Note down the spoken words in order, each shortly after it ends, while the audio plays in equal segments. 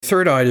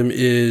third item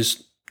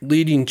is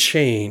leading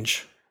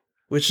change,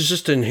 which is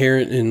just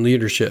inherent in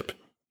leadership.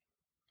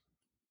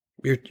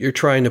 You're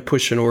trying to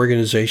push an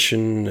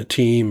organization, a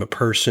team, a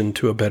person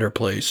to a better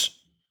place,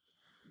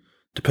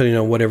 depending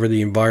on whatever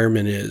the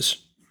environment is.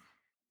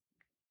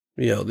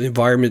 The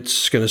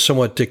environment's going to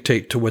somewhat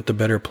dictate to what the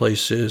better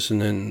place is,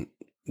 and then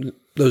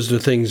those are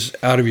the things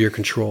out of your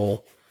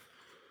control.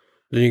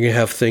 Then you're going to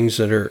have things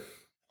that are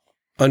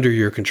under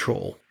your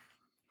control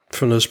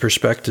from those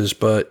perspectives,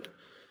 but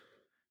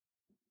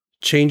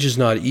change is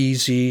not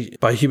easy.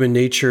 By human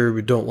nature,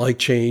 we don't like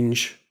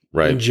change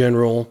in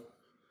general.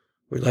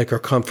 We like our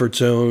comfort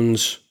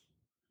zones.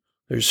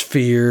 There's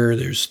fear.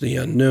 There's the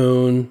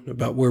unknown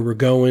about where we're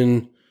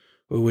going.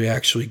 Will we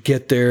actually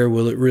get there?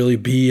 Will it really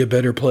be a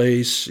better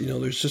place?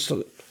 There's just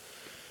a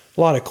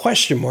lot of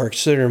question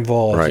marks that are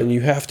involved, and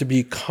you have to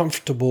be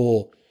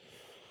comfortable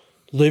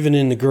living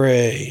in the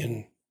gray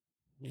and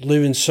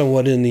living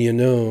somewhat in the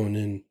unknown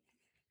and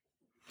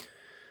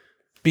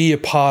be a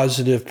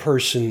positive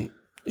person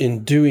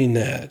in doing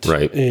that,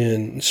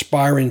 and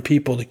inspiring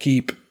people to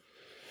keep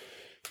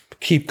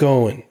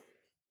going.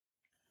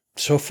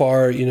 So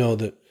far,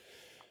 the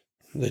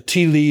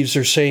tea leaves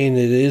are saying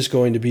it is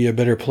going to be a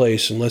better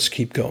place, and let's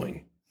keep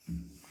going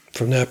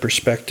from that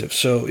perspective.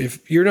 So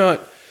if you're not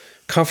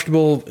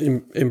comfortable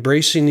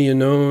embracing the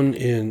unknown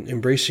and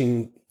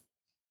embracing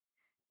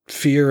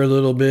fear a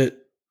little bit,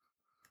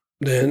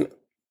 then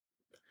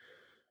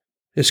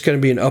it's going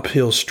to be an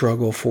uphill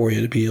struggle for you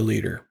to be a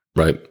leader.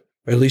 Right.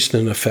 Or at least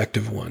an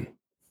effective one.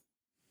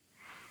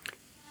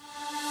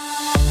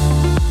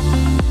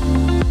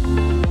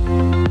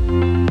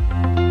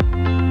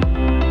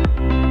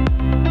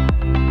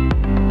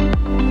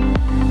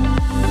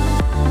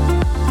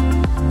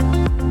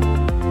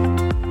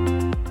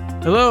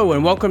 Hello,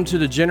 and welcome to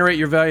the Generate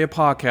Your Value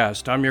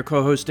podcast. I'm your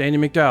co-host, Andy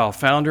McDowell,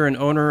 founder and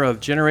owner of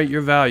Generate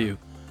Your Value,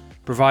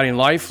 providing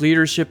life,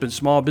 leadership, and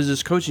small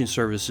business coaching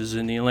services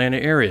in the Atlanta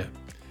area.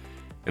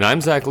 And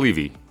I'm Zach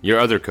Levy, your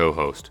other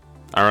co-host.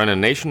 I run a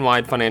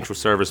nationwide financial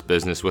service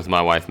business with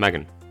my wife,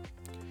 Megan.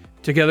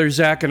 Together,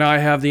 Zach and I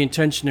have the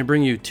intention to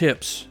bring you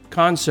tips,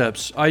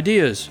 concepts,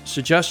 ideas,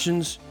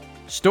 suggestions,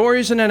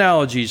 stories, and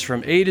analogies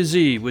from A to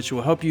Z, which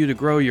will help you to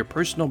grow your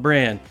personal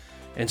brand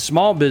and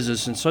small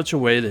business in such a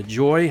way that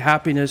joy,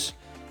 happiness,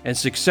 and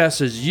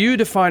success as you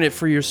define it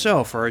for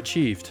yourself are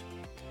achieved.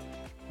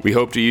 We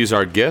hope to use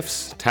our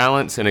gifts,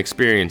 talents, and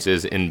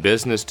experiences in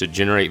business to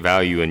generate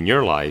value in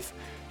your life.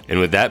 And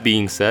with that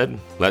being said,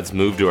 let's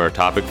move to our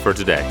topic for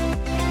today.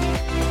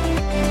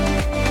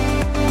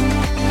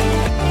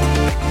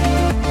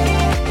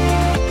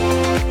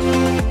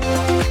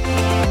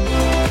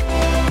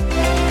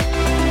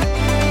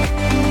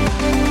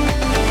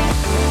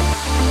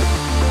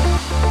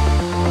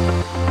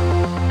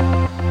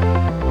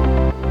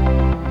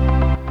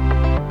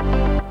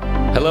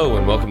 Hello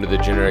and welcome to the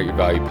Generate Your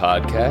Value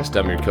podcast.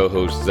 I'm your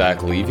co-host,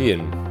 Zach Levy,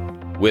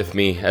 and with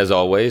me, as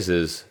always,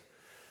 is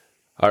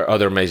our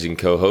other amazing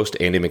co-host,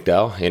 Andy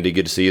McDowell. Andy,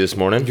 good to see you this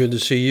morning. Good to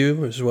see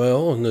you as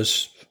well on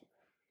this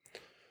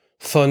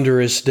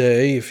thunderous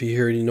day. If you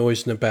hear any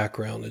noise in the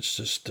background, it's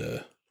just...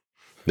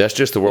 That's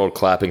just the world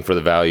clapping for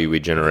the value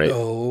we generate.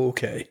 Oh,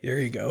 okay. There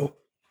you go.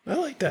 I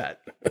like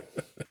that.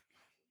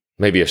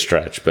 Maybe a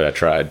stretch, but I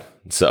tried.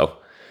 So,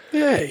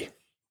 hey,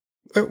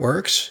 it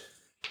works.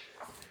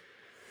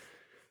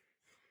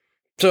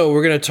 So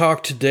we're going to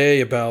talk today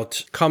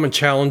about common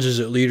challenges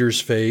that leaders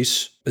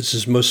face. This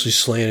is mostly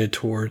slanted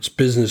towards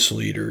business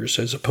leaders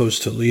as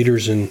opposed to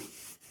leaders in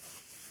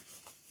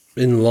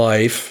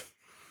life.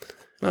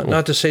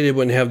 Not to say they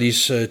wouldn't have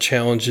these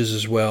challenges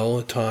as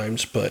well at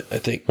times, but I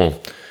think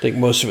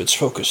most of it's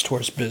focused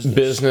towards business.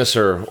 Business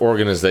or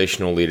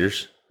organizational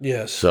leaders.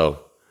 Yes. So,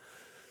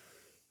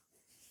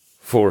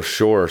 for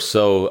sure.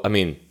 So, I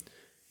mean,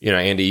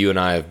 Andy, you and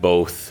I have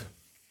both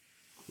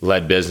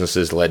led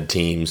businesses, led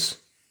teams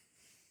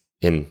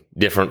in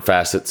different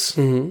facets,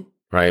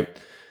 right?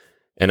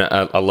 And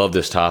I love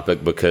this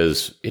topic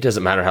because it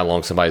doesn't matter how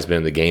long somebody's been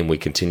in the game, we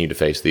continue to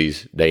face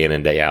these day in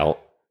and day out,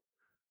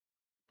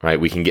 right?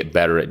 We can get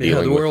better at dealing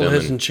with them. The world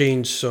hasn't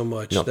changed so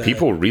much. No,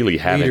 people really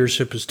haven't.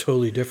 Leadership is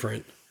totally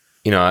different.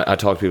 I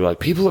talk to people like,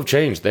 people have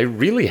changed. They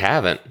really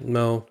haven't.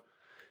 No.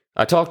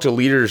 I talk to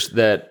leaders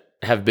that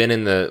have been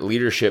in the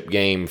leadership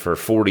game for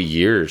 40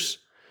 years,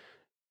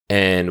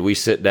 and we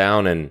sit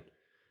down and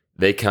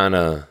they kind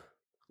of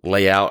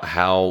lay out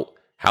how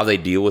they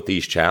deal with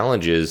these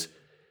challenges,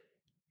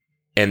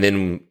 and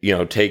then,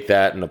 take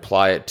that and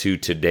apply it to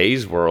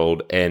today's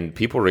world, and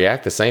people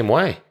react the same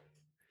way.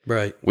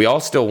 Right. We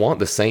all still want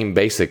the same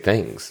basic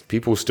things.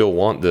 People still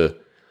want the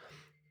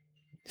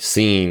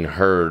seen,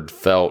 heard,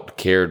 felt,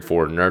 cared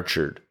for,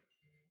 nurtured,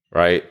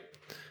 right?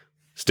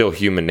 Still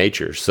human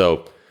nature.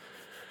 So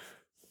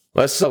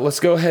let's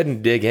go ahead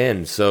and dig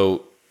in.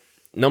 So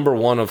number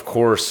one, of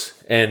course,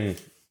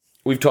 and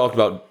we've talked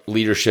about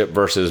leadership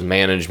versus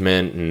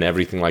management and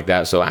everything like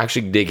that. So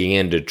actually digging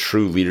into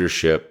true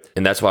leadership,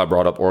 and that's why I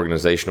brought up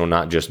organizational,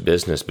 not just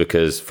business,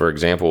 because, for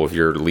example, if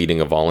you're leading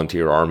a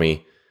volunteer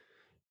army,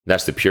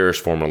 that's the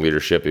purest form of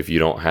leadership. If you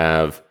don't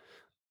have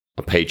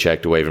a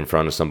paycheck to wave in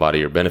front of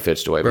somebody or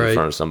benefits to wave in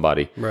front of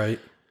somebody. Right.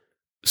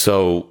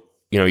 So,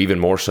 even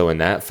more so in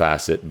that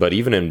facet, but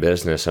even in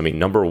business, I mean,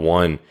 number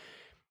one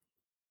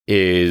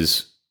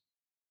is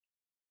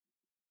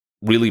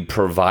really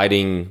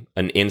providing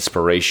an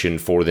inspiration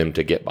for them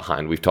to get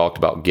behind. We've talked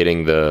about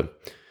getting the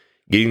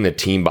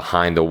team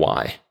behind the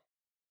why,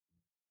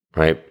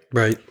 right?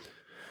 Right.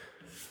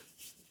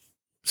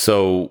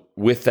 So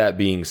with that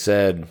being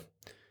said,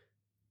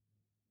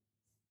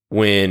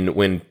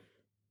 when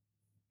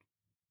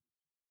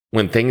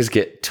things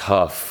get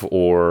tough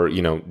or,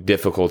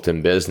 difficult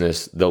in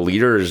business, the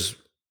leader is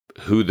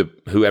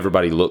who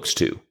everybody looks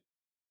to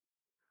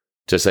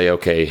say,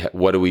 okay,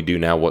 what do we do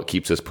now? What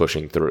keeps us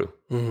pushing through?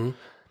 Mm-hmm.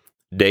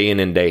 Day in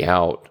and day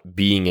out,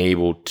 being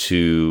able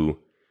to,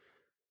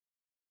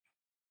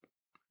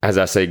 as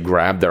I say,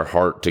 grab their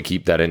heart to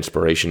keep that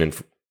inspiration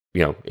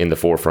in the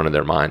forefront of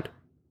their mind.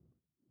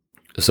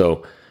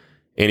 So,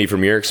 Andy,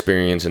 from your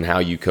experience and how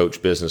you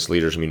coach business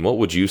leaders, I mean, what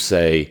would you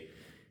say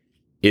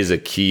is a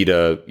key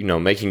to,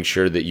 making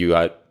sure that you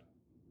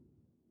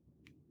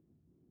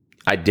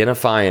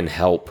identify and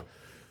help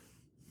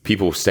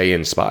people stay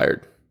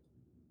inspired?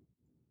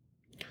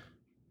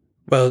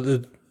 Well,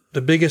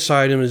 the biggest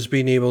item is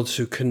being able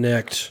to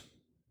connect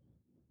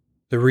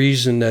the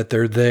reason that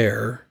they're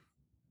there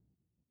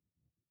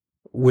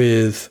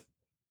with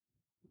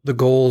the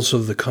goals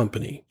of the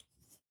company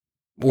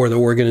or the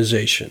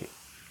organization.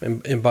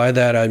 And by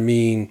that, I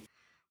mean,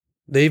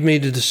 they've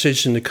made the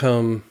decision to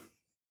come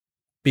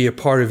be a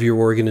part of your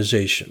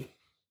organization.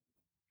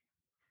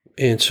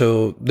 And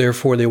so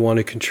therefore they want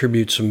to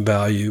contribute some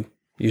value,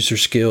 use their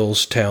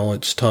skills,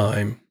 talents,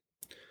 time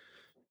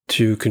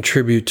to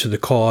contribute to the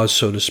cause,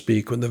 so to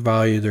speak, with the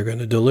value they're going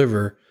to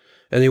deliver.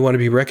 And they want to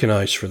be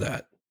recognized for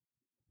that.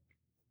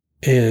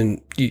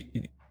 And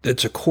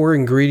that's a core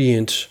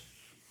ingredient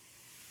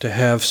to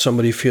have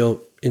somebody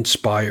feel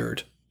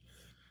inspired.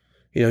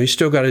 You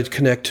still got to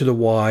connect to the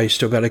why, you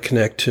still got to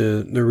connect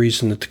to the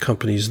reason that the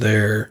company's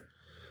there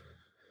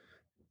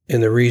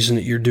and the reason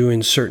that you're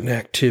doing certain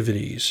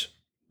activities.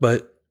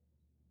 But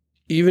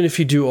even if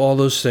you do all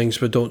those things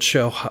but don't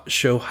show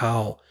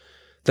how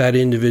that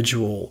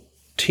individual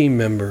team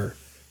member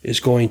is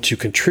going to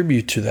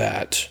contribute to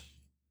that,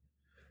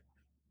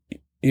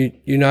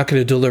 you're not going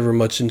to deliver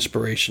much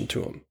inspiration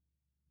to them.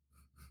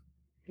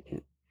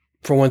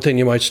 For one thing,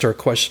 you might start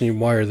questioning,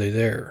 why are they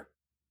there?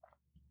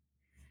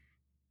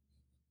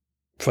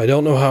 If I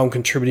don't know how I'm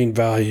contributing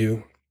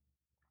value,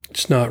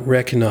 it's not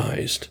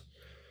recognized,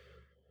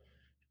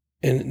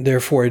 and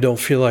therefore I don't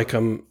feel like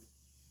I'm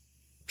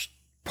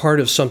part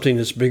of something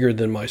that's bigger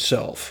than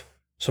myself,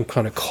 some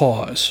kind of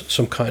cause,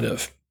 some kind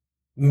of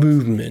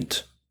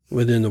movement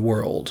within the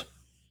world,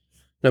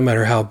 no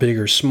matter how big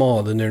or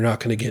small, then they're not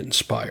going to get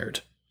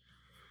inspired.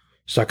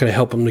 It's not going to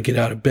help them to get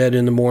out of bed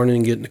in the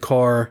morning, get in the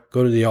car,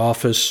 go to the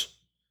office,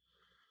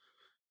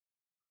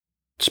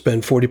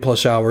 spend 40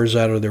 plus hours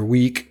out of their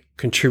week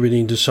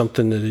contributing to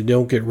something that they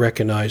don't get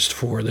recognized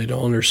for. They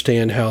don't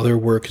understand how their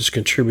work is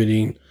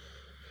contributing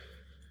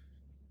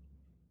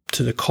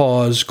to the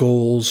cause,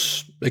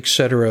 goals,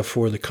 etc.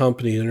 for the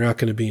company. They're not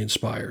going to be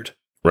inspired.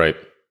 Right.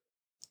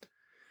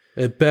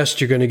 At best,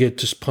 you're going to get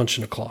just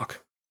punching a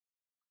clock.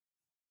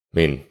 I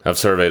mean, I've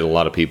surveyed a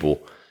lot of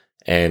people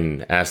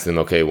and asked them,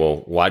 okay,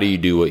 well, why do you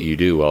do what you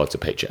do? Well, it's a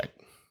paycheck.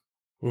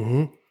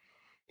 Mm-hmm.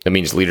 That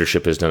means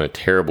leadership has done a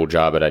terrible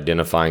job at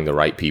identifying the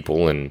right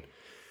people and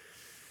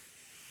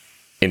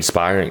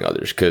inspiring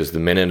others, because the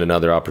minute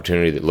another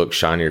opportunity that looks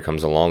shinier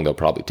comes along, they'll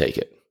probably take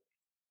it.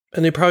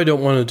 And they probably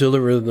don't want to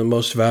deliver the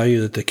most value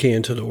that they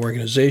can to the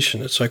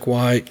organization. It's like,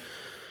 why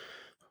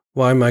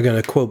am I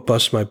going to, quote,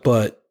 bust my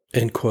butt,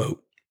 end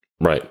quote?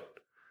 Right.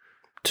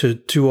 To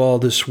do all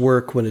this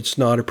work when it's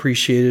not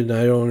appreciated, and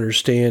I don't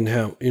understand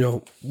how,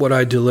 what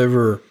I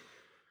deliver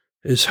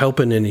is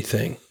helping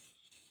anything.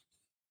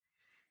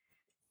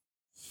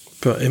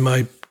 But am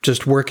I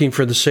just working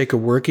for the sake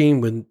of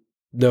working with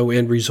no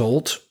end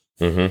result?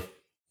 Mm-hmm.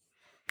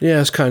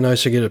 Yeah, it's kind of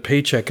nice to get a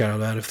paycheck out of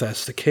that if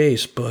that's the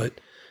case, but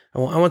I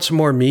want some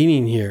more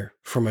meaning here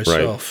for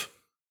myself, right,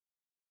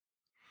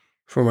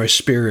 for my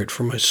spirit,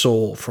 for my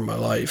soul, for my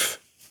life.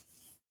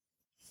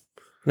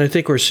 And I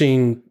think we're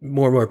seeing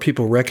more and more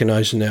people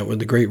recognizing that with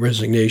the Great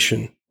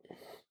Resignation.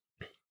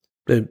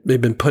 They've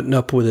been putting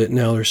up with it.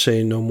 Now they're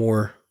saying no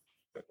more.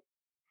 I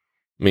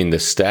mean, the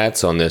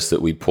stats on this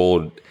that we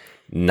pulled,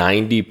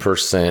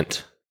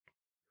 90%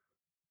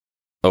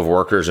 of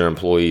workers or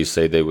employees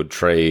say they would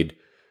trade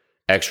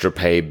extra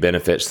pay,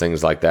 benefits,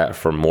 things like that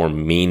for more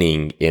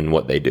meaning in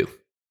what they do.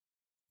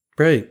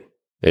 Right.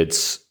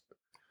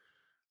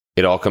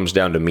 It all comes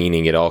down to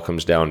meaning. It all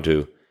comes down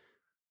to,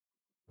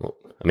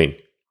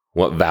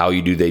 what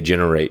value do they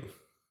generate?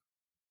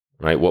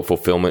 Right? What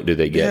fulfillment do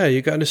they get? Yeah,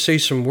 you got to say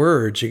some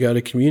words. You got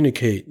to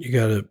communicate. You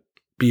got to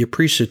be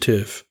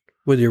appreciative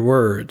with your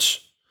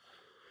words.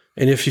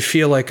 And if you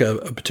feel like a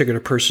particular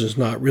person is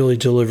not really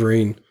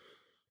delivering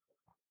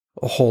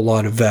a whole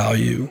lot of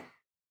value,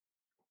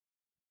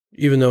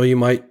 even though you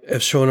might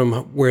have shown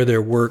them where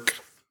their work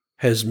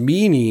has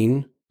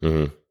meaning,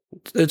 mm-hmm,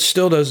 It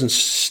still doesn't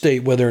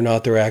state whether or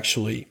not they're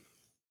actually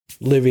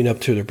living up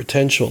to their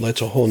potential.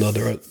 That's a whole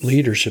nother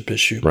leadership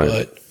issue. Right.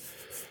 But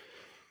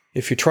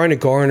if you're trying to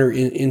garner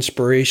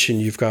inspiration,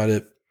 you've got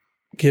to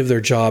give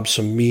their job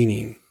some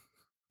meaning.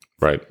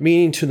 Right.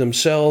 Meaning to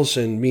themselves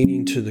and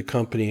meaning to the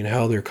company and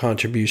how their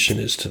contribution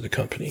is to the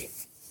company.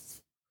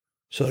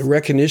 So the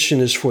recognition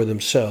is for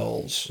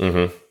themselves.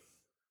 Mm-hmm.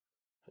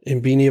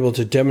 And being able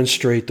to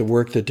demonstrate the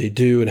work that they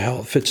do and how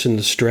it fits in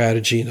the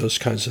strategy and those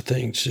kinds of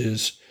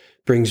things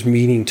brings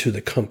meaning to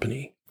the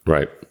company.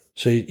 Right.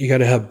 So you got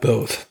to have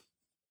both.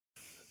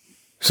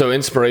 So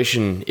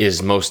inspiration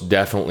is most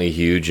definitely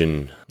huge.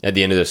 And at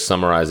the end of this,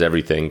 summarize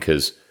everything,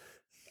 because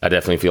I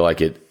definitely feel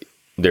like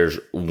there's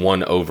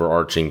one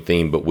overarching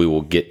theme, but we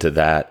will get to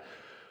that.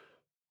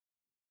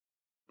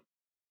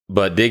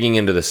 But digging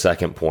into the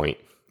second point,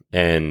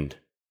 and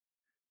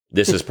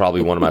this is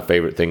probably one of my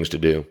favorite things to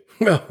do.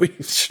 Well,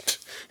 we've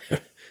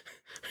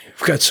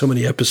got so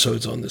many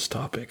episodes on this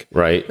topic.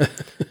 Right?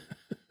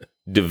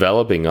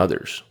 Developing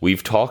others.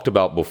 We've talked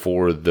about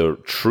before, the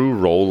true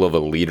role of a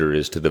leader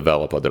is to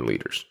develop other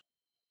leaders.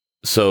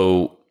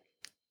 So,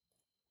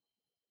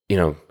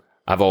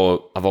 I've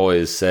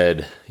always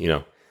said,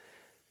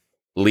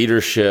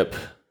 leaders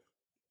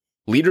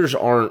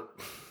aren't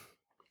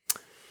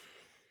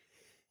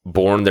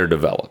born, they're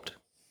developed.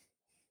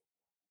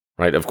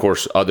 Right? Of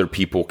course, other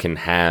people can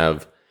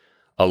have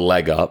a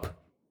leg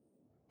up.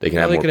 They can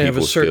have more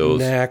people skills. They can have a certain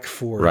knack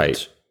for right.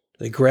 it.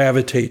 They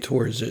gravitate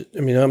towards it.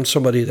 I mean, I'm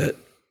somebody that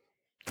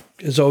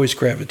has always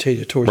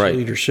gravitated towards right.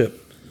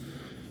 leadership,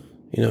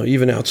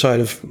 even outside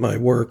of my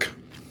work.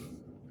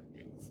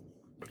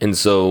 And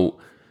so,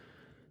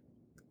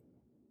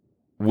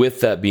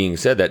 with that being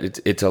said,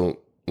 that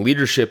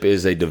leadership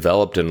is a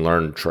developed and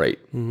learned trait.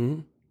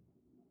 Mm-hmm.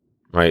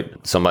 Right?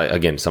 Somebody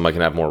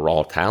can have more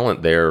raw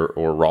talent there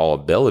or raw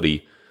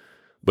ability,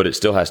 but it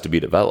still has to be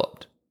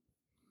developed.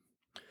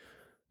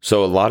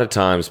 So a lot of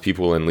times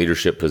people in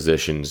leadership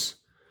positions,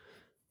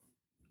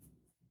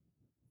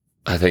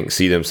 I think,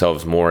 see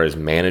themselves more as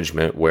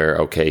management, where,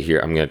 okay, here,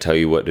 I'm going to tell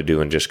you what to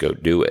do and just go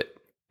do it.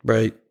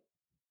 Right.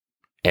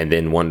 And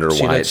then wonder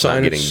why it's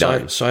not getting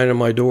done. Sign on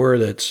my door,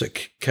 that's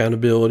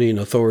accountability and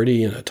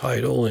authority and a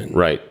title. And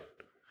right.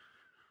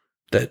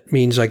 That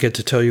means I get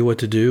to tell you what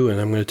to do,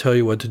 and I'm going to tell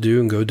you what to do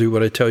and go do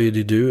what I tell you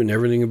to do, and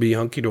everything will be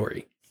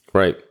hunky-dory.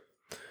 Right.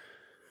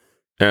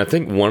 And I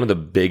think one of the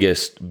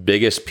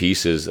biggest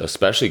pieces,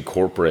 especially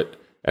corporate,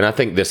 and I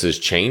think this is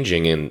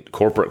changing in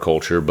corporate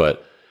culture,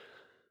 but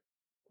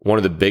one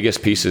of the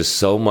biggest pieces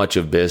so much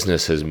of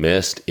business has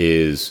missed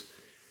is,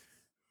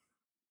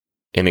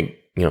 and it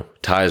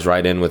ties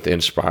right in with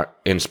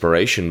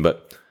inspiration,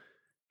 but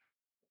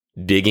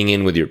digging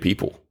in with your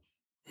people.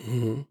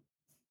 Mm-hmm.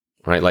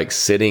 Right? Like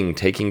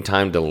taking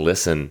time to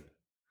listen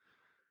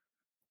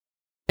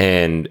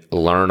and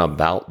learn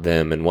about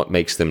them and what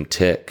makes them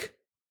tick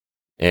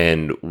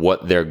and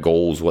what their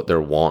goals, what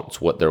their wants,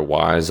 what their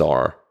whys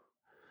are,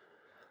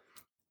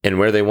 and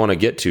where they want to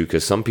get to.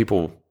 Because some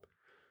people,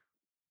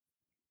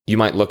 you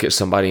might look at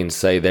somebody and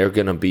say they're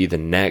going to be the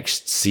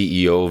next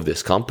CEO of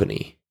this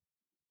company,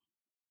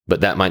 but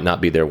that might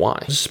not be their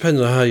why. This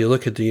depends on how you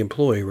look at the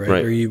employee,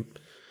 right? Right.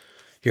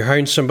 You're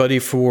hiring somebody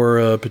for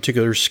a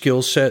particular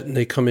skill set, and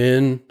they come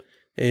in,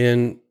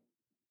 and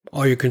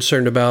all you're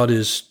concerned about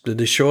is, did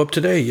they show up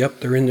today?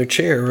 Yep, they're in their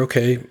chair.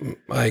 Okay,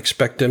 I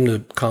expect them to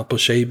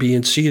accomplish A, B,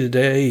 and C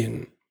today.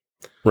 And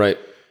right.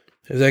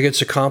 If that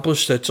gets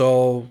accomplished, that's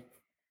all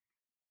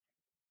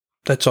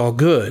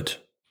good.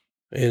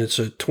 And it's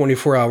a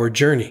 24-hour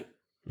journey,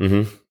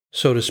 mm-hmm.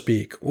 so to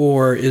speak.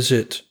 Or is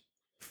it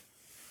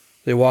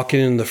they walk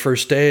in the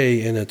first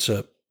day, and it's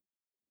a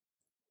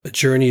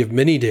journey of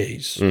many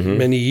days, mm-hmm.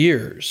 many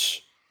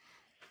years,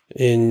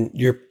 and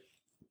you're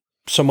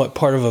somewhat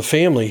part of a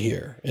family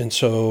here. And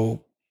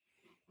so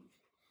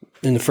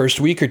in the first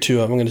week or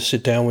two, I'm going to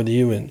sit down with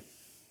you and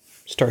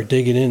start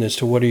digging in as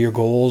to what are your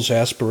goals,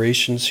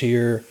 aspirations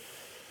here.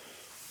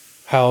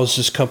 How is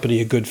this company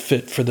a good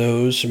fit for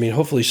those? I mean,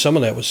 hopefully some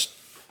of that was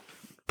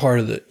part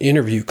of the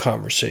interview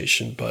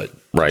conversation, but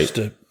right. just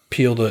to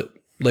peel the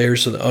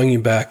layers of the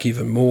onion back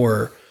even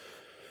more,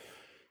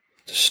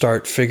 to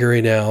start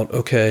figuring out,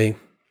 okay,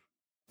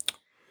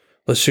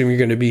 let's assume you're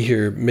going to be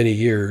here many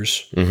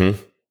years,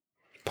 mm-hmm.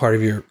 part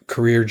of your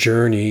career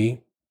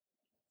journey.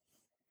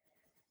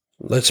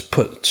 Let's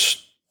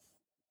at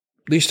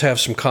least have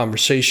some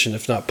conversation,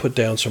 if not put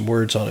down some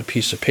words on a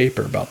piece of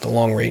paper about the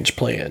long-range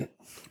plan.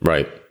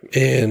 Right.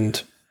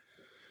 And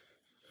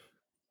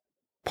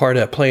part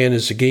of that plan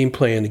is the game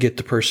plan to get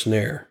the person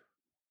there.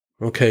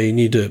 Okay, you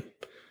need to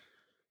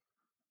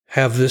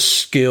have this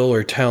skill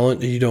or talent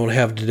that you don't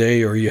have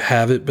today, or you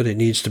have it, but it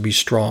needs to be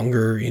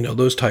stronger,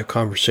 those type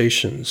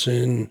conversations.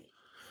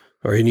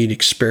 Or you need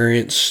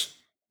experience,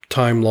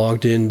 time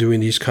logged in doing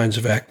these kinds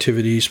of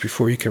activities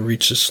before you can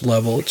reach this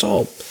level. It's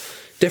all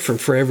different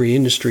for every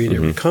industry and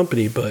every mm-hmm.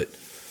 company, but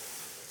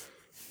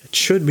it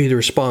should be the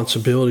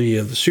responsibility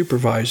of the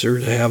supervisor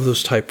to have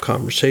those type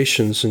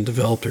conversations and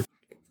develop their.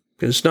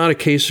 It's not a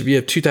case of you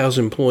have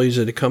 2,000 employees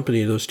at a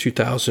company, those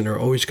 2,000 are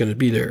always going to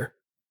be there.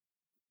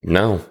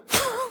 No.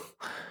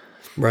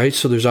 Right?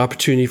 So there's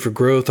opportunity for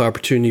growth,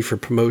 opportunity for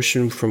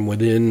promotion from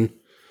within.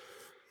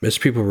 As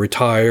people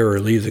retire or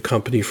leave the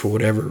company for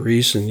whatever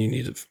reason, you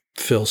need to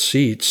fill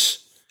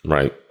seats.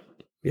 Right.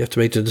 You have to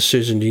make the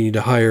decision, do you need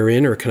to hire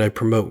in or can I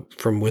promote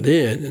from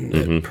within? And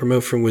that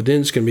promote from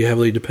within is going to be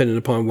heavily dependent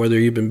upon whether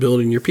you've been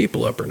building your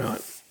people up or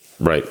not.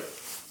 Right.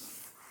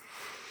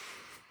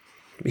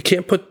 You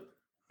can't put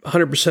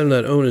 100% of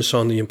that onus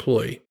on the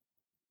employee.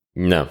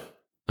 No.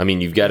 I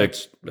mean, you've got to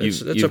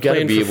That's a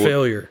plan for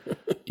failure.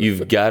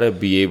 You've got to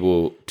be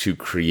able to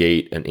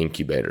create an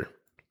incubator.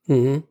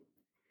 Mm-hmm.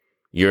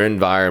 Your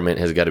environment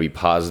has got to be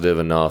positive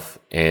enough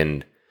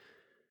and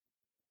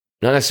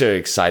not necessarily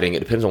exciting. It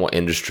depends on what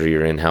industry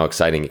you're in, how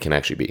exciting it can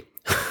actually be.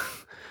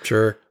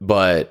 Sure.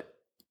 But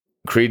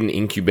create an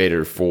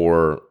incubator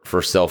for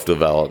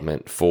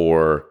self-development,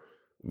 for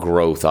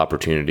growth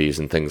opportunities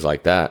and things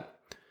like that.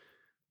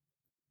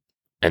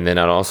 And then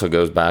it also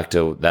goes back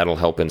to that'll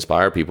help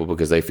inspire people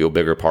because they feel a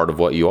bigger part of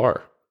what you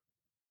are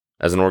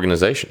as an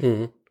organization.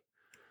 Mm-hmm.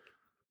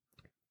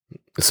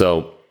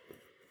 So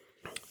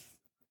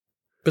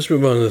let's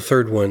move on to the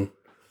third one.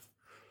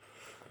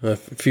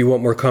 If you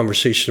want more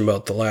conversation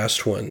about the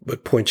last one,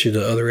 but point you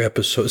to other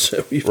episodes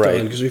that we've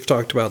done because we've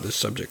talked about this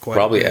subject quite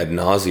probably a bit. ad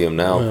nauseum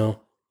now.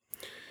 Well,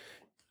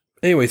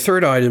 anyway,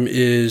 third item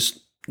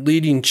is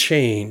leading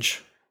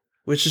change,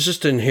 which is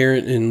just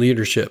inherent in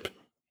leadership.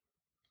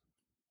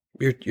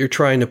 You're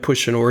trying to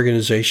push an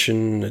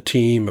organization, a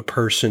team, a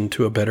person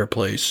to a better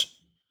place,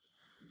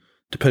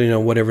 depending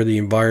on whatever the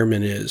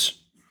environment is.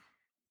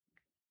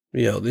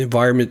 The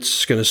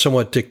environment's going to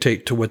somewhat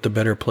dictate to what the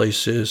better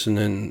place is, and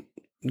then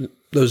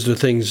those are the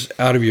things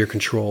out of your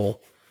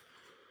control.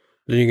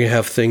 Then you're going to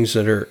have things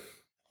that are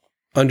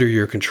under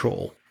your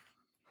control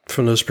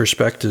from those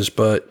perspectives,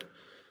 but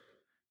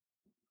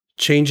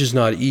change is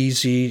not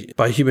easy.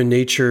 By human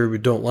nature, we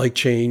don't like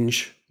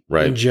change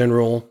in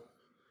general.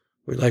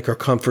 We like our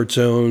comfort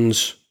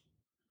zones.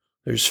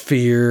 There's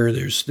fear.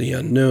 There's the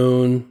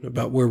unknown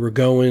about where we're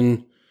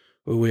going.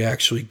 Will we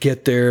actually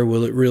get there?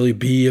 Will it really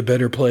be a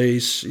better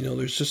place?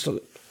 There's just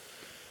a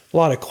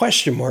lot of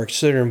question marks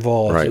that are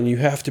involved. Right. And you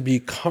have to be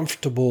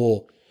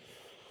comfortable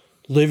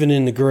living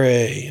in the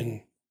gray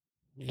and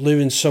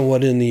living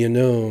somewhat in the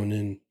unknown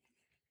and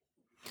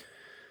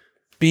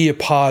be a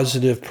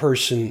positive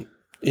person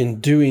in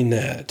doing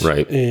that.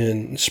 Right.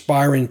 And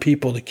inspiring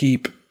people to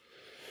keep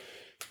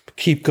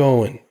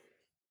going.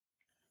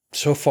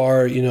 So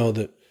far,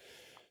 the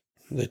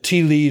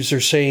tea leaves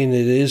are saying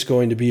it is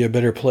going to be a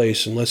better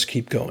place, and let's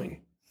keep going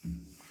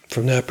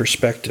from that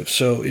perspective.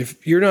 So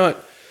if you're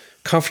not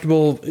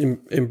comfortable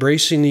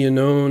embracing the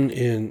unknown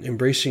and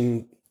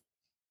embracing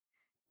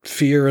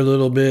fear a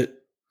little bit,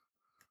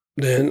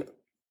 then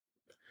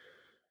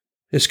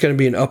it's going to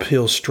be an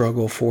uphill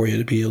struggle for you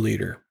to be a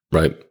leader.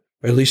 Right.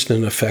 Or at least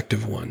an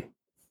effective one.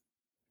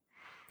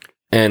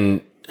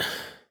 And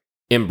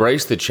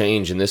embrace the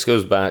change. And this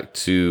goes back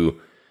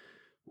to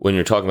when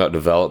you're talking about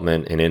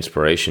development and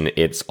inspiration,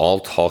 it's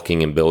all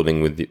talking and building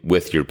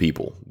with your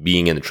people,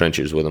 being in the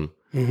trenches with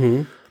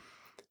them,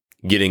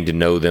 getting to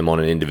know them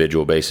on an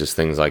individual basis,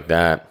 things like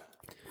that.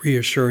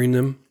 Reassuring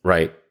them.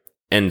 Right.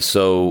 And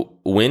so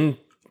when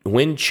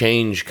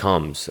change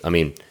comes, I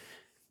mean,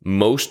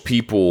 most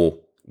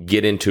people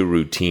get into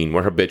routine.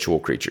 We're habitual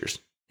creatures,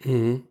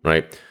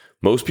 right?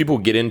 Most people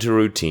get into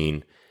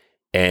routine,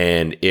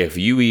 and if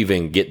you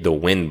even get the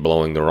wind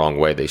blowing the wrong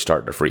way, they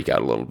start to freak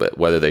out a little bit,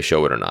 whether they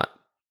show it or not.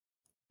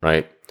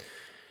 Right.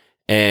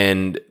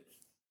 And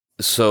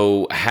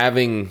so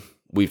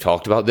we've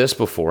talked about this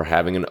before,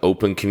 having an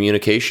open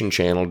communication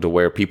channel to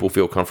where people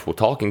feel comfortable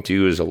talking to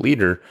you as a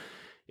leader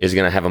is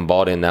going to have them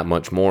bought in that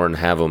much more and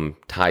have them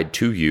tied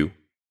to you,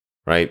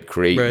 right?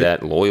 Create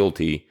that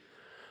loyalty.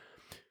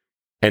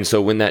 And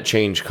so when that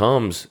change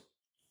comes,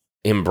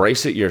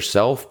 embrace it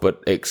yourself,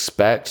 but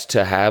expect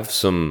to have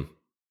some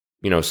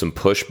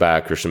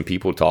pushback or some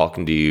people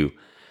talking to you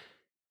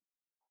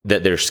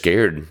that they're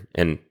scared,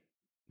 and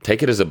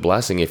take it as a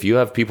blessing. If you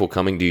have people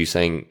coming to you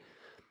saying,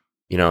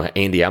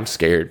 Andy, I'm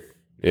scared.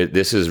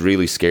 This is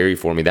really scary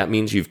for me. That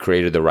means you've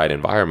created the right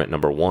environment,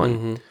 number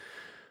one.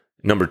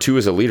 Number two,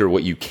 as a leader,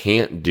 what you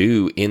can't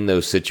do in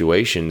those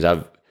situations,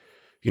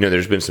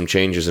 there's been some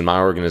changes in my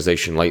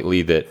organization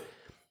lately that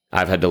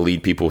I've had to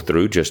lead people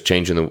through, just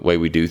changing the way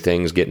we do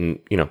things, getting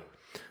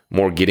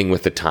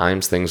with the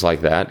times, things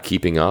like that,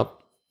 keeping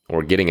up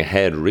or getting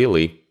ahead,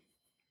 really.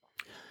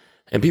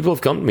 And people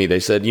have come to me. They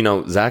said,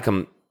 Zach,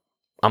 I'm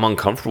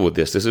uncomfortable with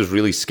this. This is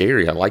really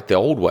scary. I like the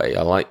old way.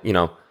 I like,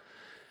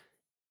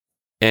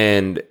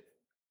 and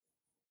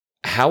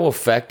how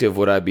effective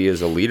would I be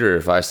as a leader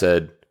if I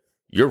said,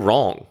 you're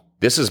wrong,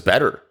 this is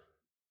better?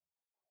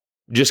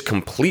 Just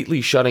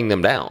completely shutting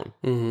them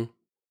down.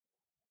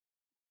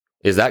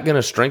 Is that going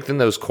to strengthen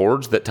those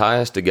cords that tie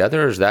us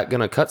together? Or is that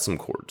going to cut some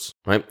cords,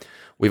 right?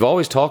 We've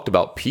always talked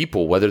about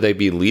people, whether they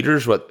be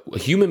leaders,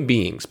 human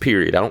beings,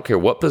 period. I don't care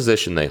what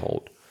position they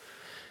hold.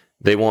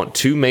 They want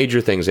two major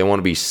things. They want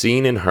to be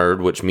seen and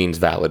heard, which means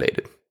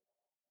validated,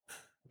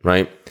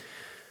 right?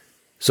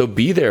 So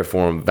be there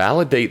for them,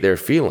 validate their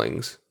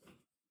feelings,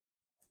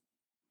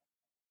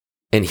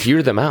 and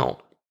hear them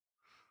out.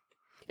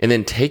 And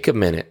then take a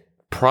minute,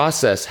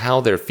 process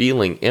how they're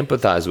feeling,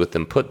 empathize with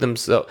them,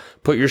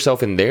 put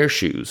yourself in their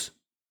shoes,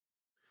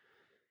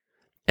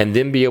 and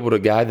then be able to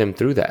guide them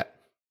through that.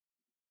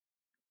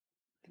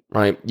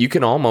 Right? You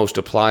can almost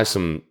apply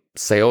some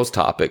sales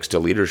topics to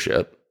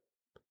leadership,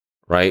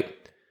 right?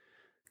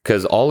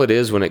 Because all it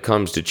is when it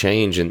comes to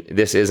change, and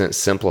this is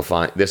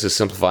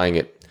simplifying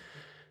it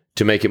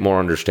to make it more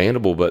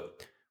understandable,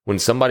 but when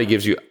somebody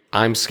gives you,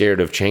 I'm scared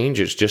of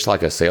change, it's just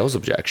like a sales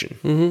objection.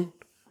 Mm-hmm.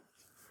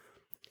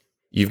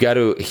 You've got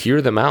to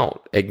hear them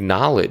out,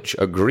 acknowledge,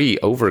 agree,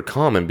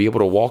 overcome, and be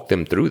able to walk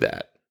them through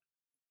that.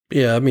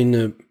 Yeah, I mean,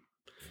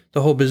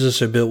 the whole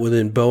business I built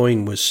within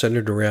Boeing was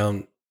centered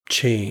around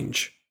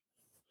change.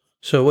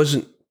 So it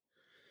wasn't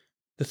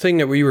the thing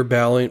that we were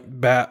battling.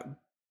 There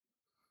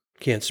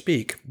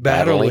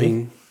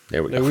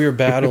we go. That we were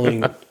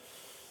battling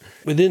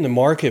within the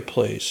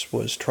marketplace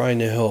was trying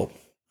to help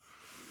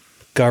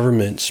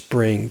governments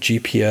bring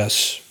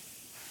GPS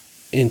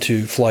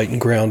into flight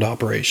and ground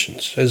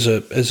operations as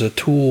a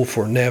tool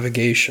for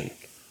navigation.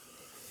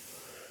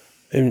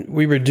 And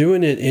we were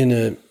doing it in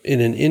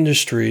an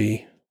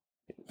industry,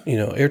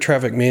 air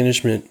traffic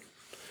management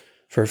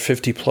for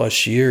 50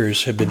 plus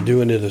years had been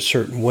doing it a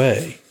certain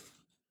way.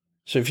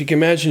 So if you can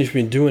imagine, if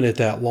you've been doing it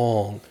that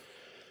long,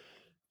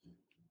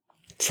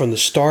 from the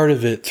start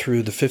of it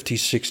through the 50,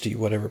 60,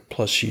 whatever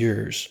plus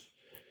years,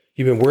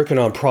 you've been working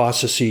on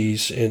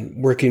processes and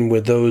working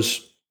with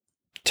those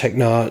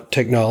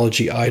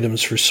technology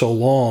items for so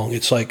long.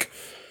 It's like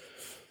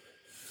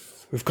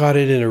we've got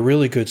it in a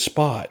really good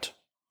spot.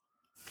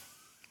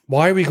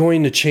 Why are we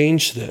going to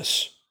change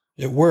this?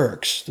 It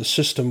works. The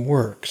system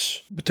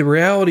works. But the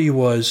reality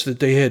was that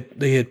they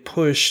had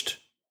pushed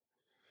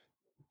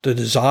the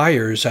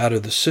desires out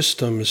of the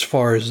system as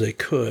far as they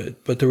could,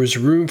 but there was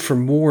room for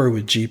more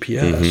with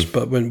GPS. Mm-hmm.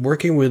 But when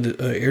working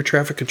with air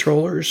traffic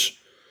controllers,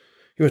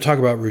 you want to talk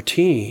about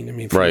routine. I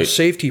mean, from a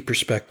safety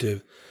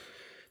perspective,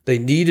 they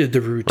needed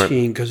the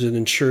routine because it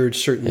ensured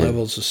certain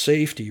levels of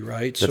safety,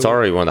 right? It's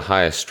already one of the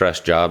highest stress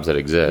jobs that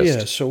exist.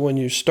 Yeah, so when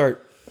you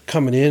start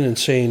coming in and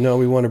saying, no,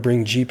 we want to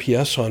bring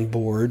GPS on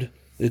board,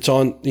 it's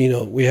on,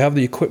 we have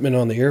the equipment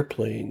on the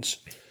airplanes.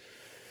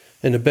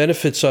 And the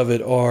benefits of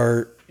it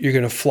are you're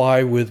going to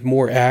fly with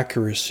more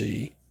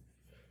accuracy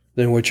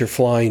than what you're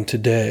flying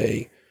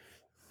today.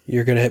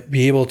 You're going to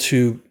be able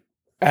to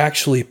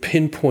actually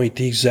pinpoint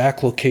the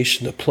exact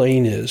location the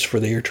plane is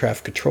for the air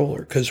traffic controller.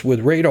 Because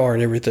with radar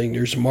and everything,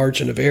 there's a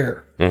margin of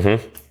error.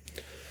 Mm-hmm.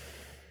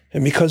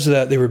 And because of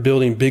that, they were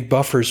building big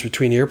buffers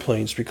between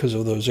airplanes because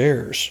of those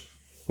errors.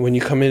 When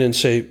you come in and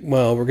say,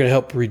 well, we're going to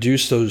help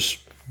reduce those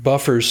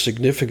buffers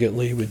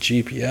significantly with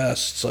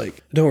GPS, it's like,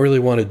 I don't really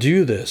want to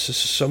do this.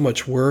 This is so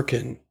much work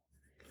and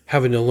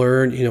having to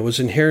learn, it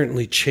was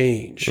inherently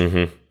change.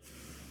 Mm-hmm.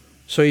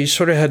 So you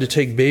sort of had to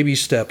take baby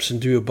steps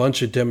and do a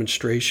bunch of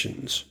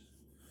demonstrations.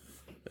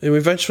 And we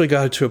eventually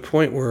got it to a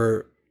point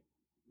where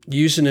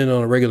using it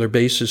on a regular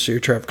basis, air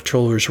traffic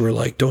controllers were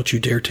like, don't you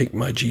dare take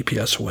my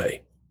GPS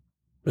away.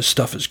 This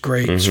stuff is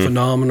great. Mm-hmm. It's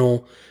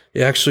phenomenal.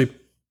 It actually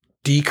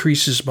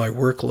decreases my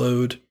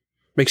workload,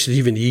 makes it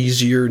even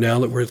easier now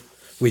that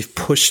we've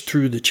pushed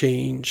through the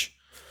change.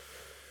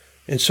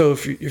 And so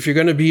if you're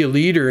going to be a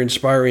leader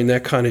inspiring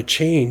that kind of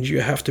change,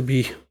 you have to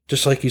be,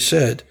 just like you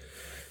said,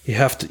 you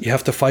have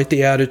to fight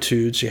the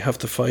attitudes. You have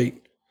to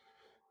fight,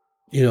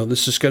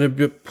 this is going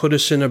to put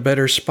us in a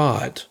better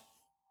spot.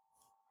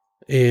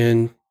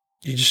 And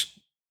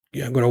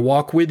I'm going to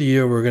walk with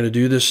you. We're going to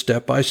do this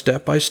step by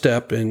step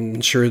and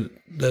ensure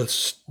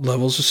that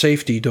levels of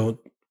safety don't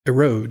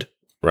erode.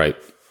 Right.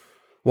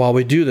 While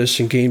we do this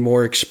and gain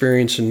more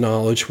experience and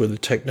knowledge with the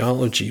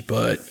technology,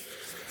 but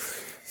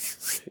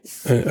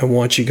I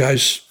want you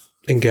guys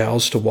and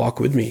gals to walk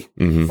with me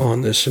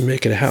on this and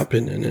make it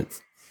happen. And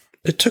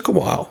it took a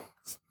while.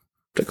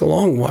 It took a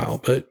long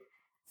while, but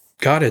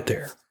got it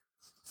there.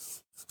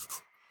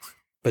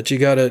 But you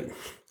got to,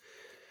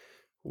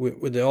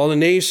 with all the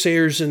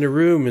naysayers in the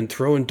room and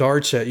throwing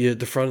darts at you at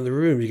the front of the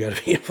room, you got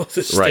to be able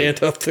to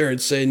stand up there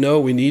and say, no,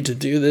 we need to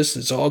do this.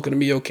 It's all going to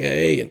be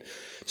okay. And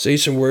say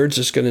some words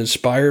that's going to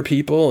inspire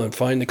people and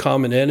find the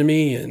common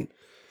enemy and,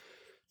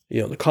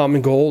 the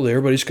common goal that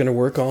everybody's going to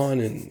work on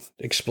and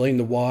explain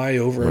the why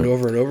over and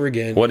over and over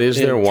again. What is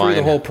their why?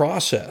 Through the whole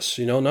process,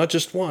 not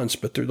just once,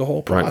 but through the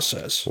whole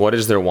process. Right. What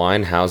is their why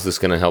and how's this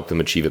going to help them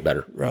achieve it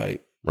better?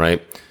 Right.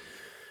 Right.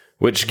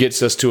 Which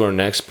gets us to our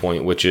next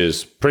point, which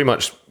is pretty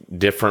much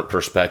different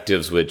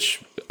perspectives,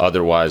 which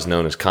otherwise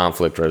known as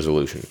conflict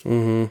resolution.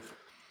 Mm-hmm.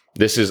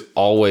 This is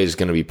always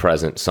going to be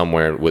present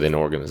somewhere within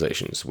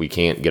organizations. We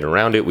can't get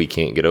around it. We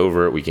can't get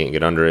over it. We can't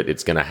get under it.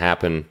 It's going to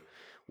happen.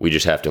 We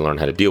just have to learn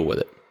how to deal with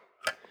it.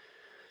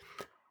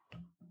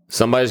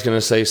 Somebody's going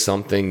to say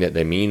something that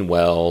they mean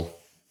well.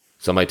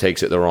 Somebody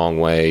takes it the wrong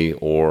way,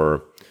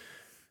 or,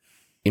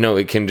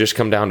 it can just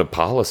come down to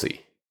policy.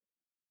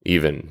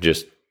 Even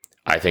just,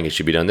 I think it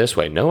should be done this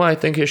way. No, I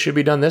think it should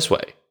be done this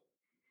way.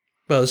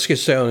 Well, this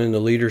gets down into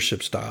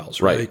leadership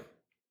styles, right?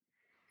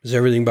 Is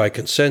everything by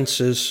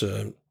consensus?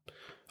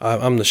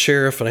 I'm the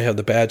sheriff and I have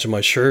the badge on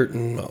my shirt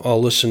and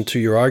I'll listen to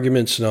your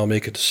arguments and I'll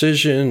make a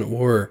decision,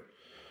 or,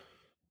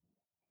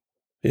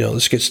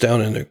 this gets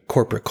down into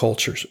corporate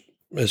cultures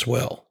as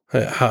well.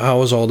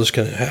 How is all this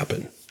going to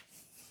happen?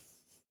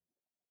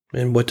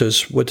 And what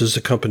does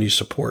the company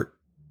support?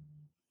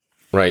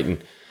 Right.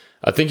 And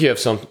I think you have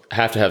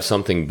to have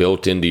something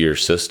built into your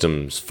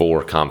systems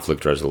for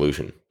conflict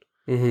resolution,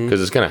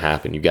 because it's going to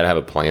happen. You've got to have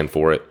a plan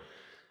for it,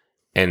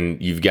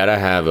 and you've got to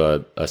have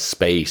a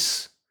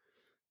space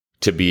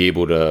to be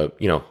able to,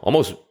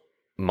 almost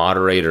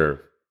moderate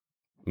or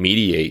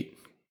mediate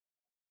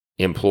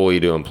employee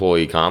to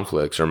employee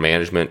conflicts or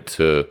management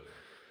to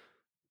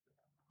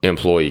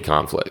employee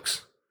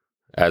conflicts.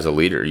 As a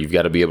leader, you've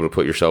got to be able to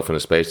put yourself in a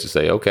space to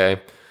say,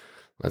 okay,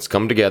 let's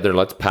come together,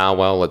 let's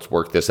powwow, let's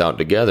work this out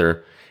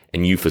together,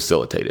 and you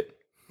facilitate it.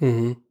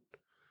 Mm-hmm.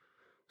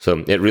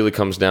 So it really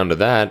comes down to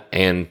that,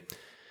 and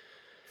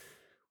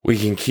we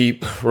can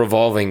keep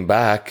revolving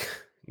back,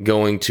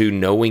 going to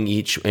knowing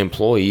each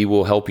employee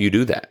will help you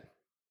do that.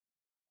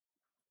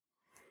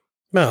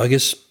 Well, I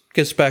guess it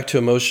gets back to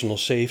emotional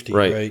safety,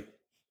 right?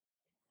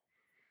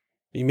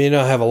 You may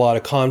not have a lot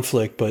of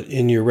conflict, but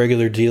in your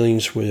regular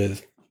dealings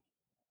with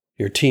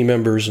your team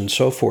members and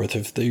so forth,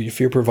 if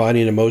you're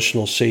providing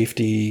emotional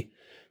safety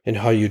in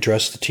how you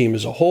address the team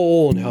as a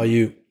whole and how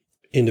you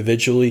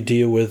individually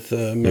deal with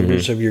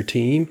members of your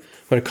team,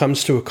 when it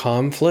comes to a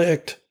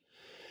conflict,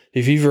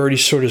 if you've already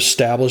sort of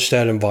established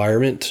that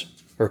environment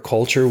or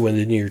culture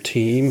within your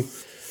team,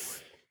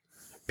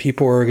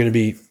 people are going to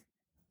be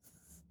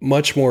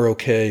much more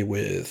okay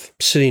with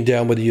sitting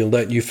down with you and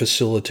letting you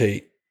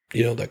facilitate,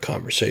 that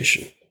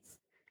conversation.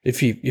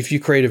 If you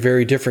create a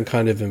very different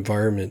kind of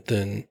environment,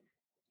 then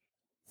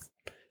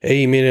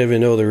you may not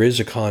even know there is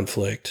a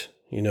conflict,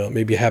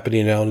 maybe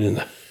happening out in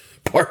the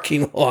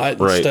parking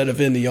lot instead of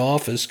in the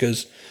office,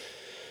 because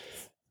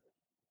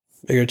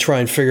they're going to try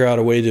and figure out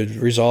a way to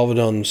resolve it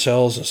on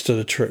themselves instead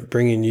of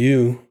bringing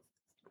you,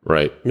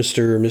 Mr.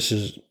 or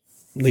Mrs.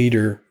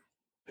 Leader,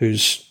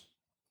 who's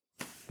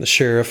the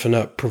sheriff, and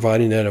not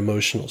providing that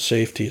emotional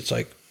safety. It's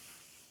like,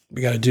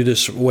 we got to do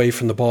this away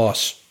from the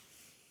boss,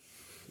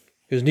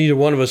 because neither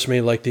one of us may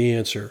like the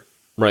answer.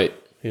 Right.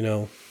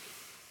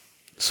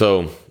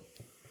 So,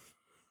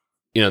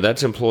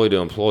 that's employee to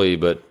employee,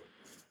 but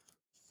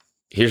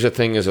here's the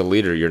thing: as a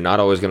leader, you're not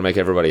always going to make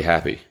everybody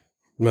happy.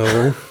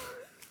 No.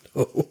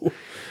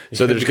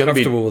 So there's going to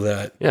be comfortable with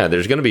that. Yeah,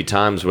 there's going to be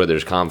times where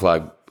there's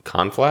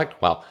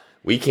conflict. Wow,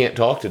 we can't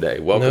talk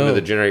today. Welcome to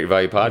the Generate Your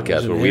Value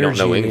podcast, where we don't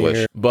know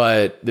English.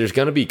 But there's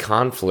going to be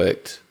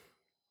conflict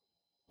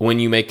when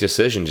you make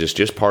decisions. It's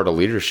just part of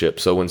leadership.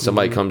 So when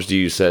somebody comes to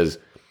you and says,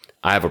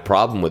 I have a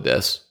problem with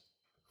this,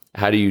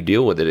 how do you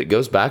deal with it? It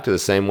goes back to the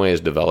same way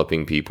as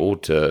developing people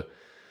to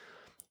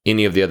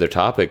any of the other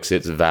topics.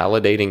 It's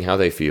validating how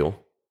they feel.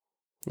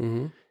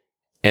 Mm-hmm.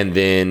 And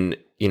then,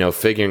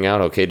 figuring out,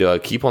 okay, do I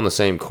keep on the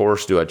same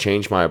course? Do I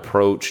change my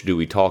approach? Do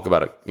we talk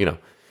about it?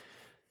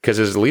 Because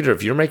as a leader,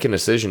 if you're making a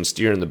decision,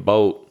 steering the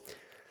boat,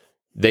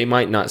 they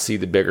might not see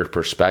the bigger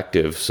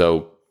perspective.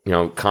 So,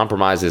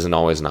 compromise isn't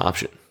always an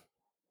option.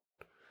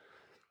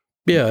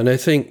 Yeah, and I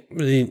think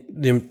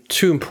the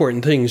two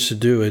important things to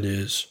do it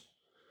is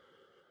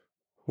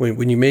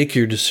when you make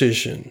your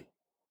decision,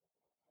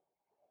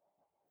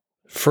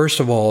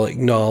 first of all,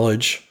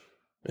 acknowledge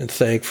and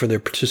thank for their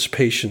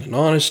participation and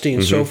honesty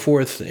and so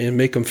forth, and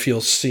make them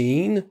feel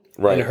seen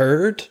and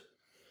heard.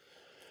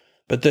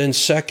 But then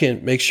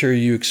second, make sure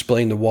you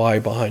explain the why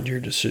behind your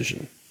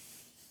decision.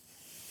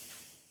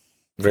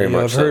 Very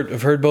much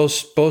I've heard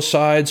both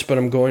sides, but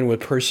I'm going with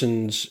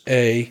person's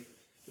A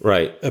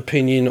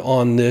opinion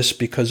on this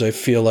because I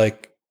feel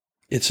like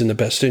it's in the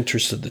best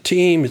interest of the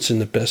team. It's in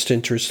the best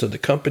interest of the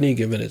company,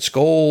 given its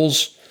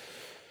goals.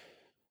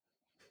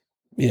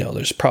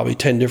 There's probably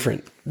 10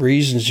 different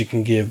reasons you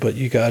can give, but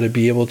you got to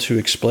be able to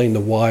explain the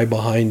why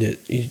behind it.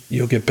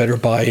 You'll get better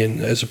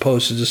buy-in, as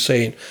opposed to just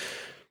saying,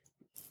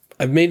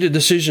 I've made a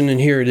decision and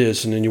here it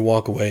is, and then you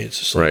walk away. It's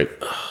just like,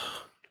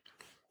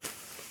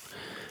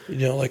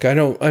 I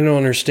don't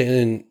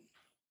understand.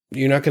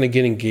 You're not going to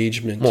get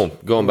engagement. Well,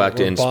 going back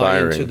to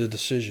inspiring to the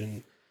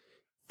decision.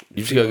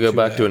 You just got to go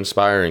back to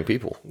inspiring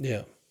people.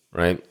 Yeah.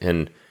 Right.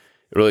 And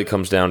it really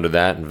comes down to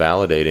that, and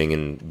validating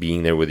and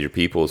being there with your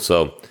people.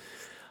 So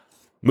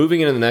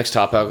moving into the next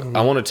topic,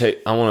 I want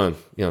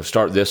to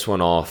start this one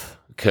off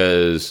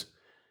because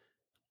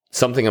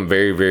something I'm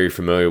very, very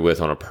familiar with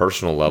on a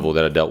personal level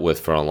that I dealt with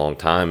for a long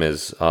time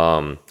is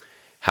how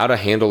to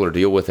handle or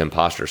deal with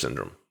imposter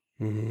syndrome.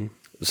 Mm-hmm.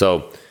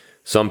 So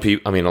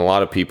a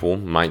lot of people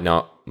might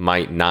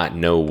not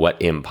know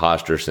what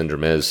imposter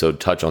syndrome is. So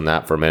touch on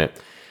that for a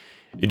minute.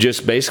 It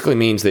just basically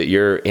means that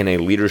you're in a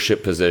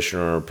leadership position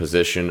or a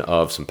position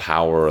of some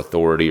power or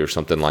authority or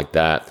something like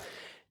that.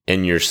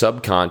 And your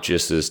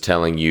subconscious is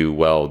telling you,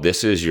 well,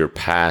 this is your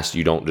past.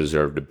 You don't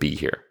deserve to be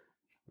here,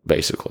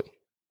 basically,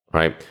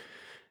 right?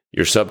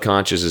 Your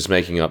subconscious is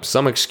making up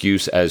some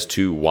excuse as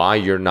to why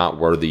you're not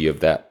worthy of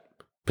that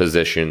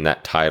position,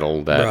 that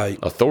title, that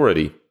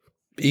authority.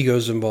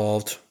 Ego's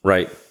involved.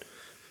 Right.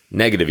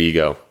 Negative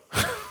ego.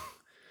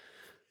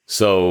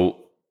 So,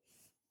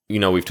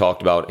 we've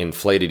talked about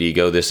inflated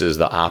ego. This is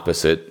the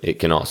opposite. It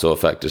can also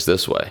affect us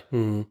this way,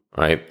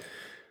 right?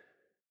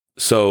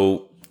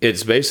 So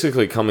it's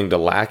basically coming to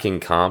lacking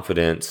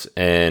confidence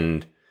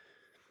and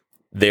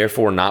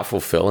therefore not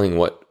fulfilling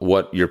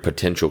what your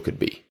potential could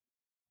be.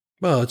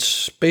 Well,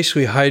 it's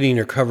basically hiding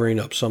or covering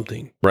up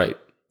something. Right.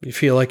 You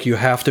feel like you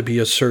have to be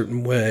a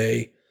certain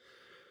way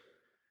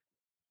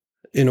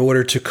in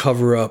order to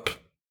cover up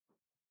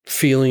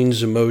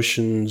feelings,